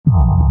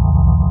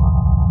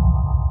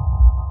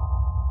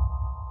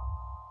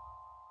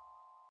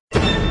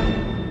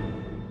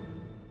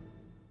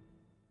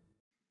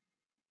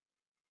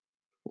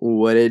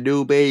What it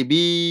do,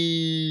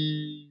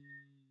 baby?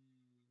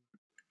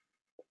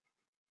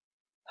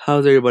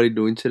 How's everybody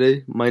doing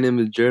today? My name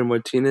is Jared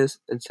Martinez,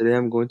 and today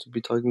I'm going to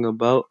be talking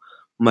about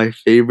my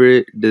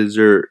favorite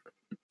dessert.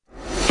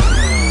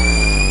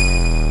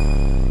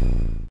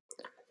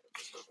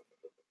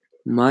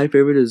 My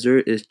favorite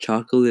dessert is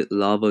chocolate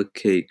lava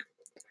cake.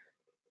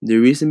 The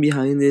reason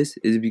behind this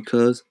is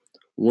because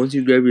once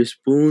you grab your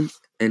spoon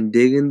and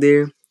dig in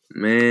there,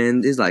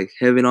 man, it's like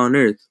heaven on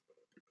earth.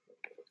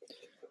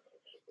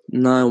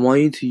 Now I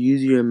want you to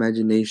use your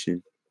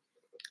imagination.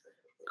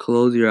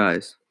 Close your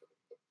eyes.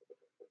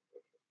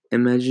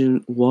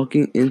 Imagine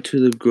walking into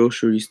the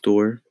grocery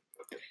store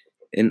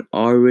and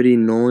already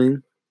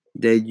knowing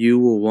that you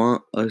will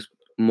want a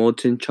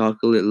molten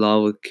chocolate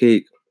lava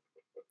cake.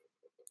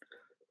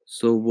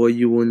 So what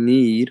you will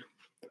need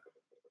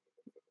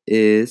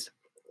is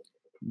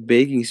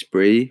baking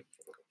spray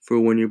for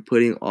when you're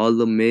putting all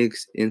the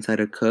mix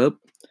inside a cup,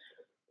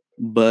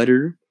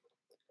 butter,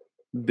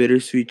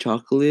 bittersweet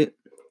chocolate,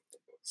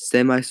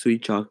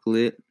 semi-sweet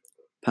chocolate,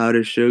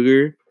 powdered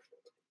sugar,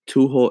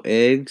 2 whole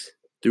eggs,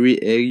 3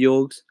 egg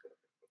yolks,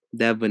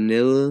 that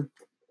vanilla,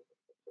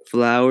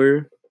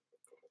 flour.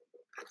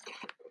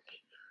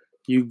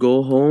 You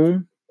go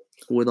home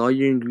with all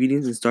your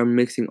ingredients and start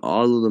mixing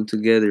all of them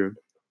together.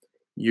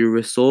 Your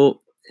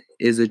result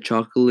is a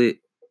chocolate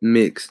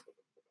mix.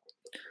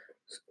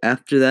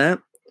 After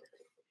that,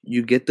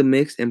 you get the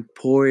mix and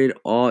pour it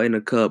all in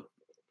a cup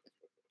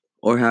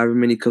or however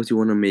many cups you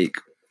want to make.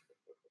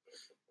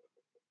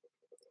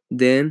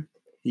 Then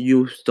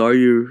you start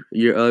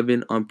your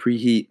oven on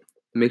preheat.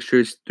 Make sure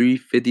it's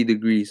 350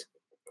 degrees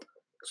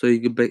so you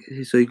could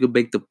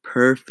bake the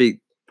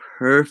perfect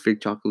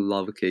chocolate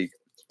lava cake.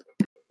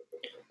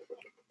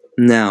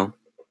 Now,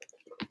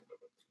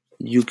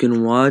 you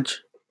can watch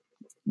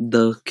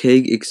the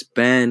cake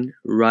expand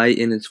right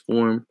in its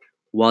form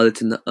while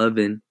it's in the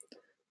oven,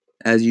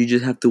 as you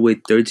just have to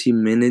wait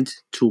 13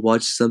 minutes to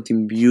watch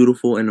something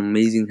beautiful and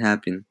amazing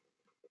happen.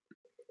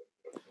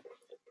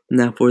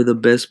 Now for the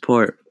best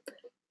part,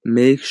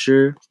 make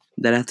sure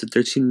that after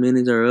 13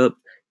 minutes are up,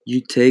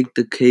 you take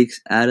the cakes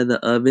out of the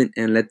oven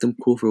and let them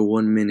cool for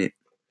 1 minute.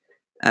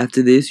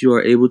 After this, you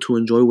are able to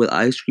enjoy with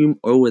ice cream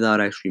or without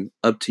ice cream,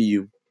 up to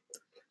you.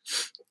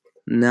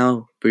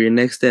 Now, for your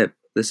next step,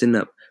 listen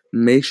up.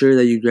 Make sure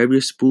that you grab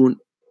your spoon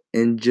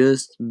and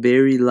just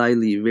very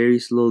lightly, very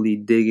slowly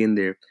dig in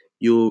there.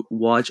 You'll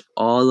watch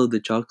all of the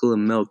chocolate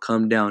melt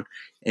come down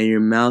and your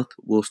mouth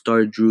will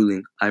start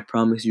drooling. I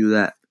promise you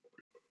that.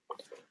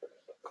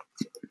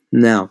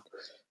 Now,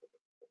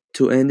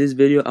 to end this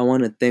video, I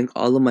want to thank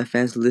all of my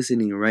fans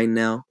listening right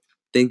now.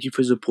 Thank you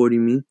for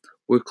supporting me.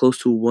 We're close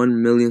to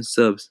 1 million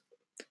subs.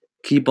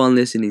 Keep on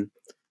listening.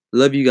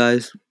 Love you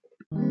guys.